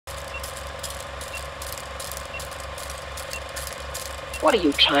What are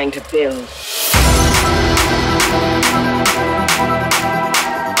you trying to build?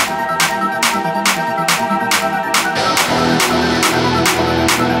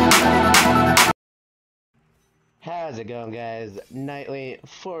 How's it going, guys? Nightly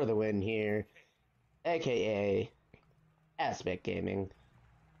for the win here, aka AspectGaming.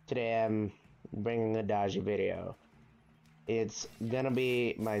 Today I'm bringing a Daji video. It's gonna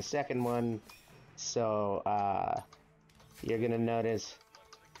be my second one, so you're gonna notice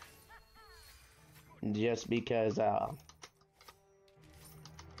just because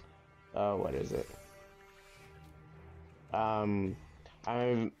what is it? I'm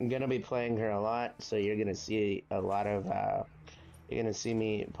gonna be playing her a lot, so you're gonna see a lot of you're gonna see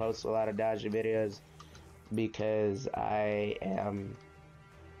me post a lot of Daji videos because I'm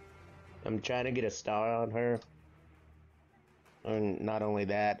trying to get a star on her. And not only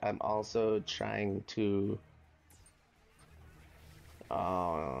that, I'm also trying to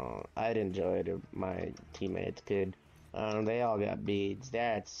I'd enjoy it if my teammates could. They all got beads.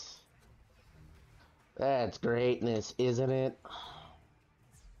 That's greatness, isn't it?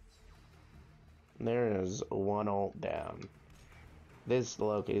 There is one ult down. This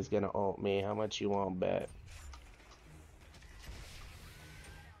Loki is gonna ult me. How much you want bet?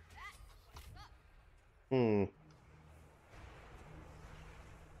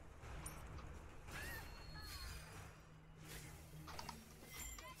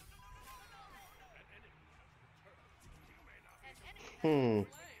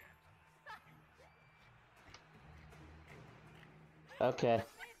 Okay.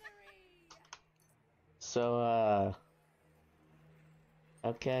 So,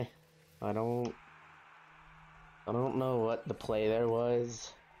 okay. I don't know what the play there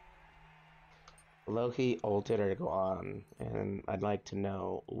was. Loki ulted her Guan, and I'd like to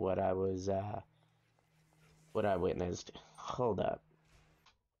know what I witnessed. Hold up.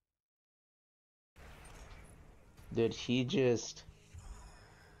 Did he just...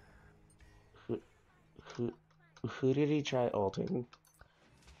 Who did he try ulting?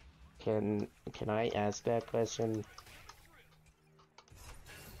 Can I ask that question?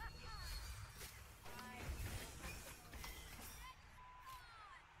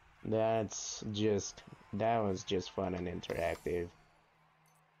 That was just fun and interactive.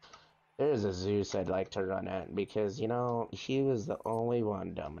 There's a Zeus I'd like to run at because, you know, he was the only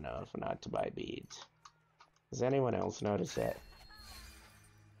one dumb enough not to buy beads. Does anyone else notice that?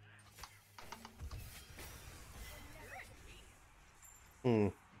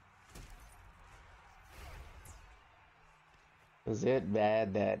 Is it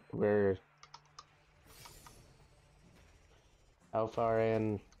bad that we're... How far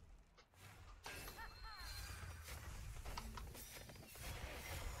in?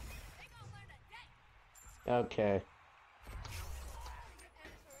 Okay.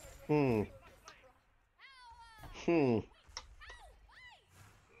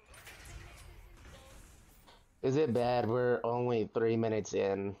 Is it bad we're only 3 minutes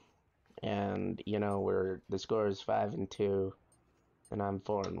in, and, you know, the score is 5-2, and I'm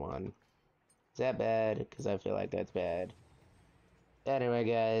 4-1. Is that bad? Because I feel like that's bad. Anyway,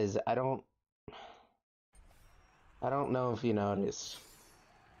 guys, I don't know if you noticed,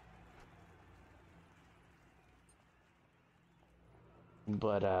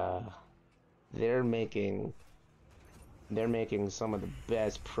 but they're making some of the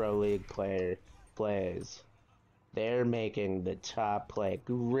best pro league plays. They're making the top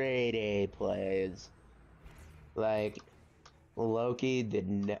grade A plays. Like Loki,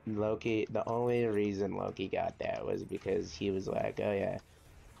 the only reason Loki got that was because he was like, oh yeah,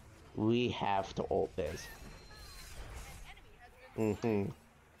 we have to ult this.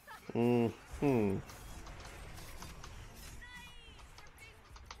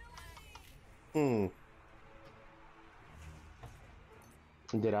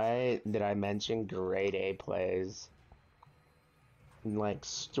 Did I mention grade A plays? Like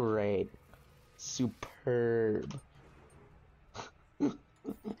straight superb.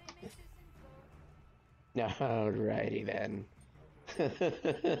 Alrighty then.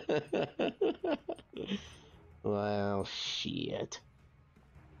 Well, shit.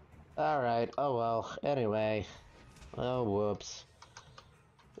 Alright, oh well, anyway. Oh, whoops.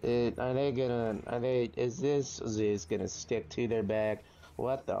 Is this Zeus gonna stick to their back?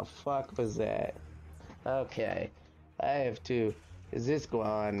 What the fuck was that? Okay. I have to... Is this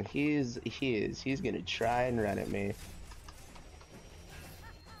Guan? He's gonna try and run at me.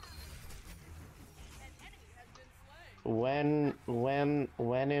 When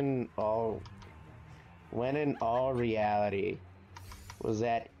in all reality was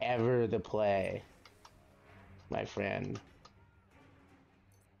that ever the play, my friend?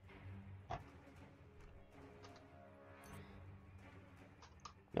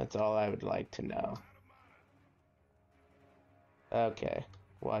 That's all I would like to know. Okay,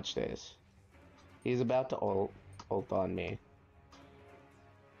 watch this. He's about to ult on me.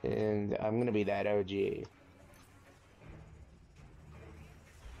 And I'm gonna be that OG.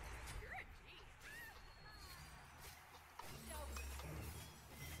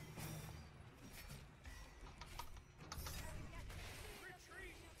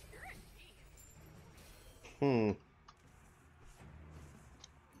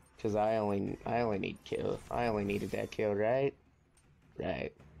 Cause I only need kill. I only needed that kill, right?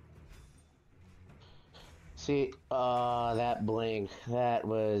 Right. See, that blink, that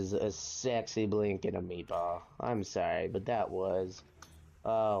was a sexy blink in a meatball. I'm sorry, but that was,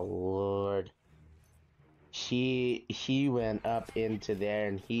 oh lord. He went up into there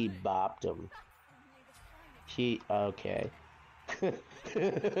and he bopped him. Okay.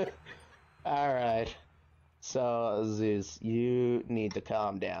 Alright. So, Zeus, you need to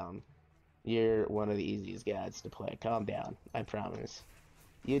calm down. You're one of the easiest guys to play. Calm down, I promise.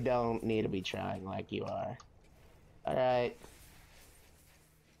 You don't need to be trying like you are. Alright.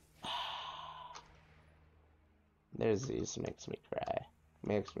 There's Zeus, makes me cry.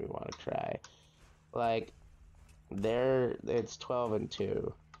 Makes me want to cry. Like, it's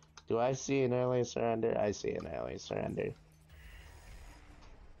 12-2. Do I see an early surrender? I see an early surrender.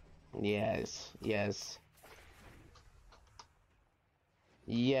 Yes, yes.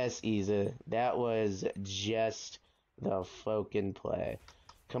 Yes, Isa. That was just the fucking play.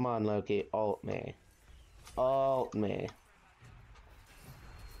 Come on, Loki. Ult me. Ult me.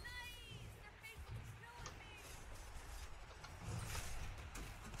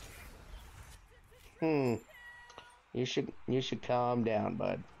 You should calm down,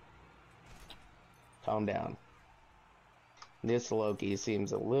 bud. Calm down. This Loki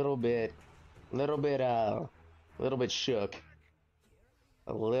seems a little bit shook.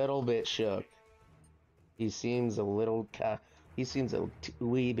 A little bit shook. He seems a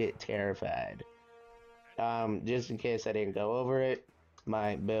wee bit terrified. Just in case I didn't go over it,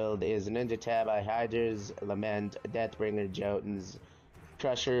 my build is Ninja Tabi, Hydras, Lament, Deathbringer, Jotunns,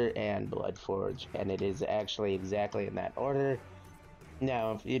 Crusher, and Bloodforge, and it is actually exactly in that order.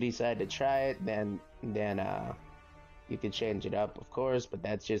 Now, if you decide to try it, then you can change it up, of course, but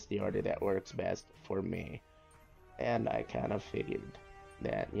that's just the order that works best for me. And I kind of figured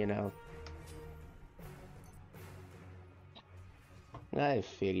that, you know. I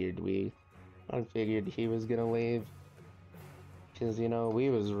figured he was gonna leave. Because, you know, we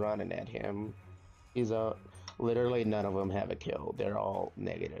was running at him. Literally none of them have a kill. They're all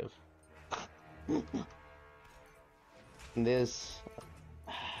negative. This...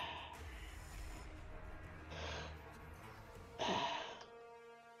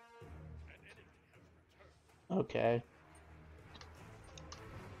 Okay.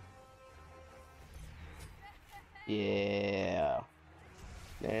 Yeah.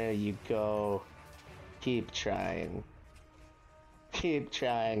 There you go. Keep trying. Keep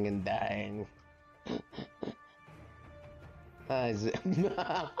trying and dying.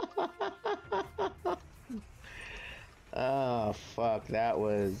 Oh, fuck. That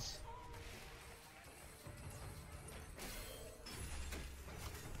was...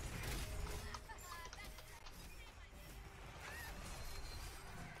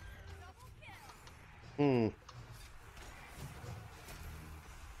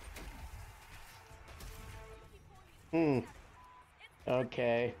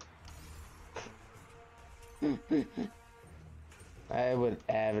 Okay. I would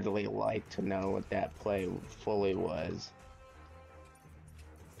avidly like to know what that play fully was.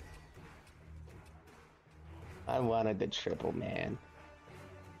 I wanted the triple, man.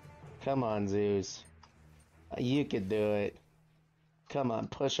 Come on, Zeus. You could do it. Come on,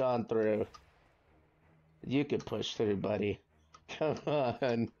 push on through. You could push through, buddy. Come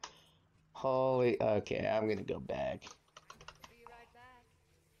on. Holy... Okay, I'm gonna go back. Be right back.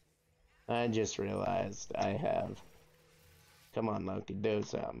 I just realized I have... Come on, Loki, do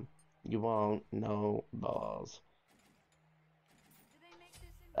something. You won't, no balls.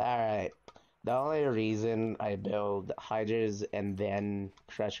 Alright. The only reason I build Hydras and then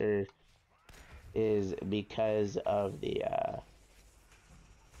Crusher is because of the,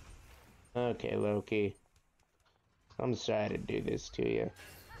 Okay, Loki. I'm sorry to do this to you.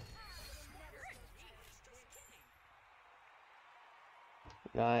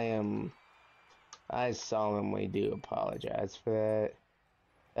 I solemnly do apologize for that.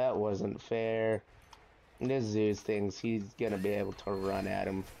 That wasn't fair. This Zeus thinks he's gonna be able to run at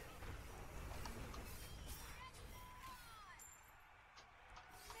him.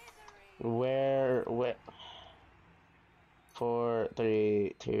 Where... 4,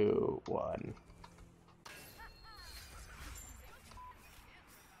 3, 2, 1.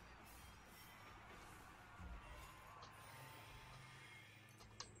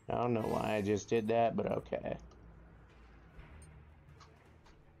 I don't know why I just did that, but okay.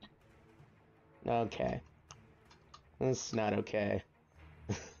 Okay. This is not okay.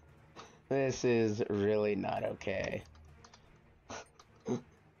 This is really not okay.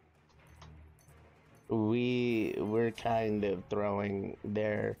 We're kind of throwing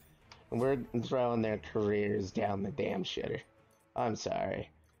their careers down the damn shitter. I'm sorry.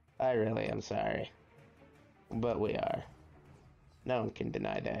 I really am sorry. But we are. No one can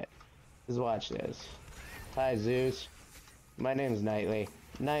deny that. Just watch this. Hi Zeus. My name's Knightly.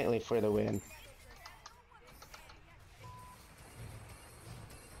 Knightly for the win.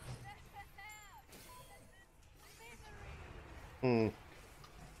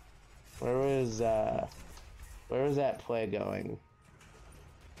 Where was that play going?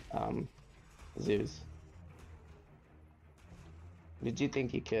 Zeus. Did you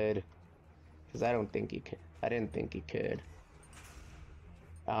think he could? Because I don't think he could. I didn't think he could.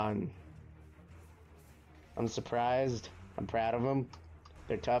 I'm surprised. I'm proud of them.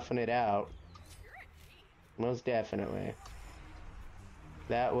 They're toughing it out. Most definitely.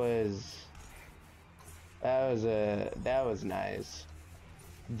 That was nice.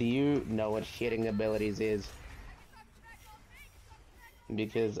 Do you know what hitting abilities is?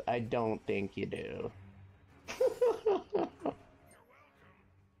 Because I don't think you do.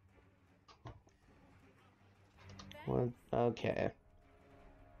 What? Okay.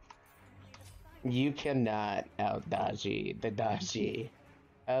 You cannot out Daji the Daji.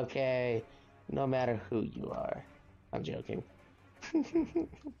 Okay? No matter who you are. I'm joking.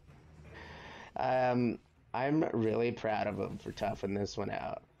 I'm really proud of them for toughing this one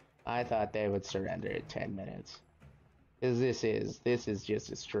out. I thought they would surrender at 10 minutes. Because this is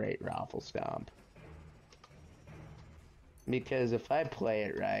just a straight raffle stomp. Because if I play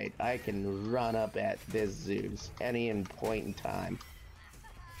it right, I can run up at this Zeus any point in time.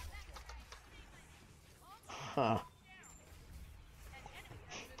 Huh.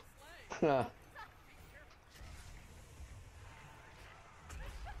 Huh.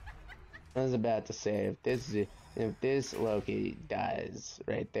 I was about to say, if this Loki dies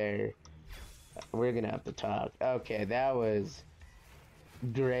right there, we're gonna have to talk. Okay, that was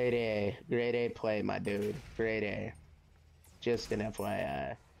grade A. Grade A play, my dude. Grade A. Just an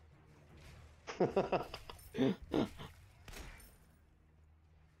FYI.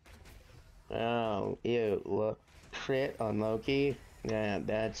 Oh, ew. Crit on Loki? Yeah,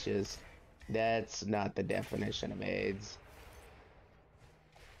 that's not the definition of AIDS.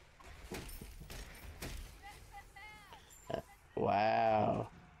 Wow.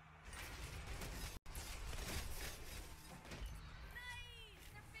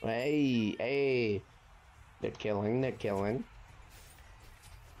 Hey, hey. They're killing.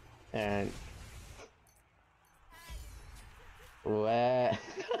 And what?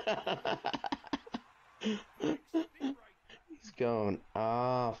 He's going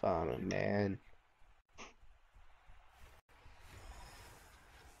off on him, man.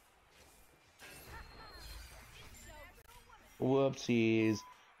 Whoopsies.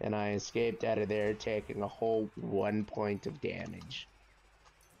 And I escaped out of there taking a whole 1 point of damage.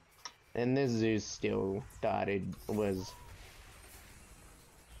 And this Zeus still thought it was...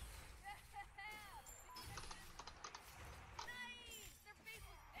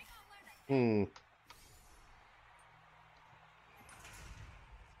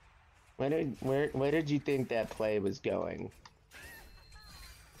 Where did you think that play was going?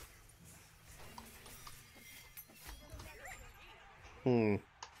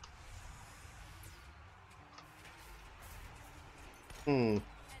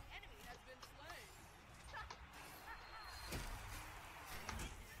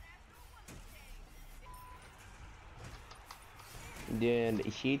 Did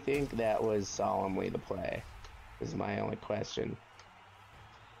he think that was solemnly the play? Is my only question.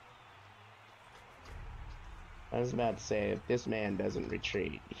 I was about to say, if this man doesn't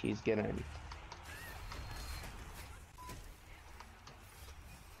retreat, he's gonna...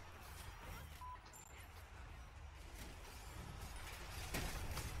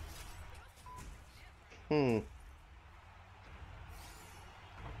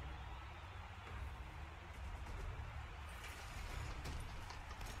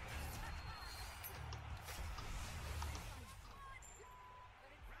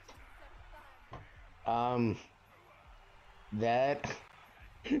 That...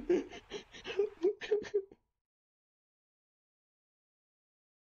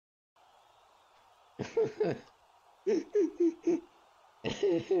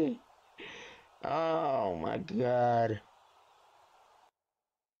 Oh my god.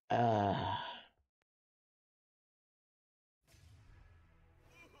 Ah.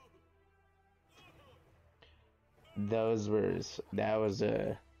 Those were that was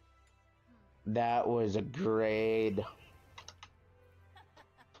a grade.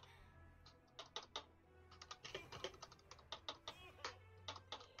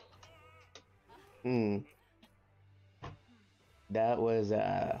 Hmm. That was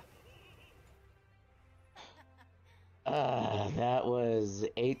that was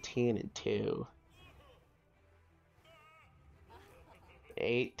 18 and 2.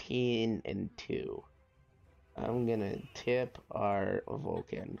 18 and 2. I'm gonna tip our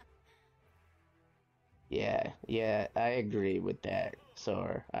Vulcan. Yeah, I agree with that,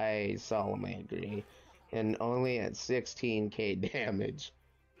 Sor. I solemnly agree. And only at 16k damage.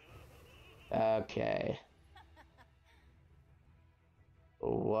 Okay.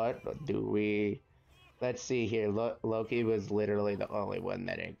 What do we... Let's see here. Loki was literally the only one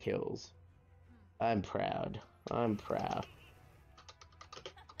that it kills. I'm proud. I'm proud.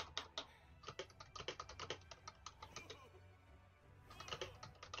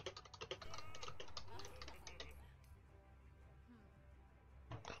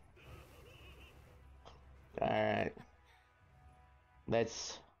 Alright.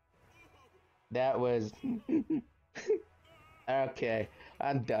 That was... Okay,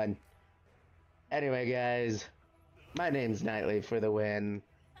 I'm done. Anyway, guys, my name's Knightly for the win,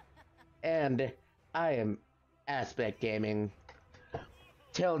 and I am AspectGaming.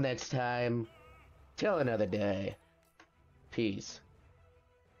 Till next time, till another day. Peace.